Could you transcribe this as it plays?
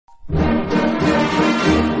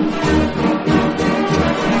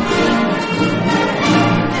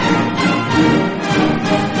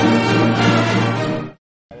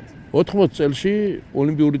80 წელში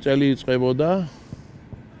ოლიმპიური წელი იწყებოდა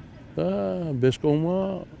და ბესკოვმა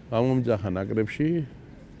გამომიძახა ნაკრებში.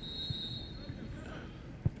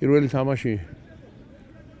 პირველი თამაში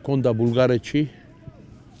ჰქონდა ბულგარეთში.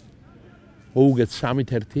 მოუგეთ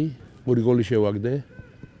 3-1, ორი გოლი შევაგდე.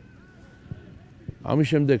 ამის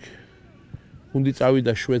შემდეგ გუნდი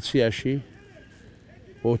წავიდა შვეიცარიაში.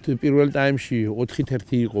 პირველ ტაიმში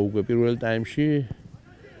 4-1 იყო უკვე პირველ ტაიმში.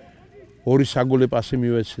 ორი საგოლე პასი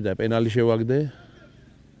მივეცი და პენალი შევაგდე.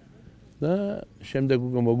 და შემდეგ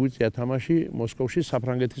უკვე მოგვიწია თამაში მოსკოვში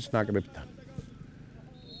საფრანგეთის ნაკრებთან.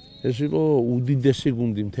 ეს იყო უდიდესი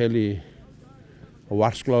გუნდი მთელი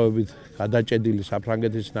ვარსკვლავებით გადაჭედილი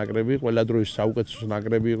საფრანგეთის ნაკრები, ყველა დროის საუკეთესო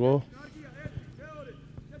ნაკრები იყო.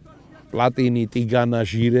 პლატინი, ტიგანა,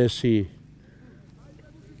 ჟირესი,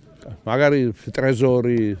 მაგარი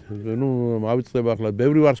ტრეზორი, ნუ მავიწყდება ახლა,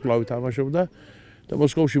 ბევრი ვარსკვლავი თამაშობდა და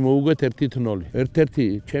მოსკოვში მოუგეთ 1-0. ერთ-ერთი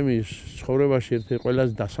ჩემი ცხოვრებაში ერთი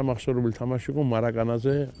ყველაზე დასამახსოვრებელი თამაში იყო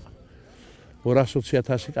მარაკანაზე.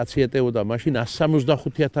 200,000 კაცი ეტეოდა, მაშინ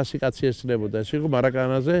 165,000 კაცი ესწრებოდა. ეს იყო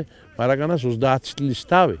მარაკანაზე, მარაკანას 30 წლის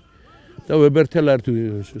თავი. და ვებერთელა ერთი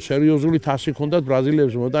სერიოზული თასი ჰქონდათ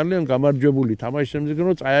ბრაზილიელებს მოტანილი, გამარჯვებული თამაშის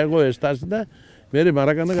შემდგომ წაეღო ეს თასი და მე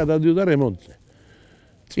მარაკანა გადადიოდა რემონტზე.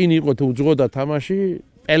 წინ იყო თუ უძღოდა თამაში,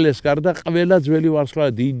 პელეს გარდა ყველა ძველი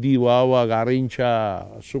ვარსკვლავი, დიდი, ვავა, გარინჩა,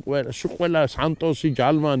 სუყველა, სანტოსი,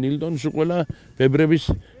 ჯალმა, ნილდონი, სუყველა ბებრების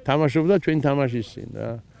თამაშობდა ჩვენ თამაშის წინ რა.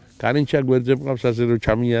 გარინჩა გვერდზე მყავს ასე რომ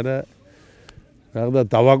ჩამიარა. რაღაცა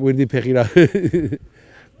დავაკვირდი ფეხი რა.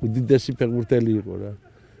 უდიდესი ფეხბურთელი იყო რა.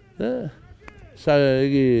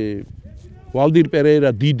 იგი ვალდირ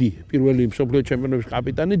პერეირა დიდი პირველი მსოფლიო ჩემპიონობის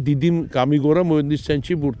კაპიტანი დიდი გამიგორა მოედნის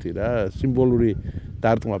ცენტრში ბურთი რა სიმბოლური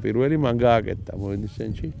დარტყმა პირველი მან გააკეთა მოედნის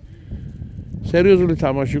ცენტრში სერიოზული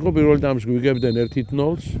თამაში იყო პირველი თამაში გვიგებდნენ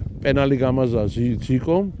 1-0-ს პენალი გამაზა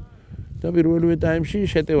ზიკომ და პირველივე ტაიმში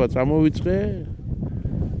შეტევა წამოვიწყე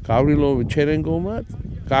გავრილოვი ჩერენკოვმა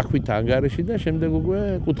გახვით ანგარიში და შემდეგ უკვე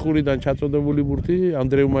კუთხურიდან ჩაწოდებული ბურთი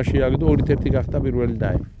ანდრეუმაში აგდო 2-1 გახდა პირველი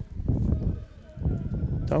ტაიმი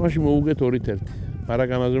თამაში მოუგეთ 2-1.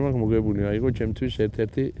 მარაკანაზე მაქვს მოგებული, აიღო ჩემთვის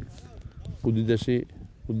ერთ-ერთი უდიდესი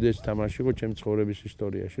თამაში იყო ჩემი ცხოვრების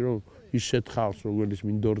ისტორიაში, რომ ისეთ ხალხს, როგორც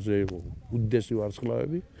მინდორზე იყო, უდიდესი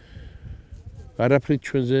ვარსკვლავები, არაფრით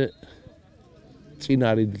ჩვენზე წინ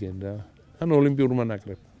არ იდგენ რა. ან ოლიმპიურმა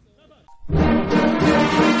ნაკრებმა.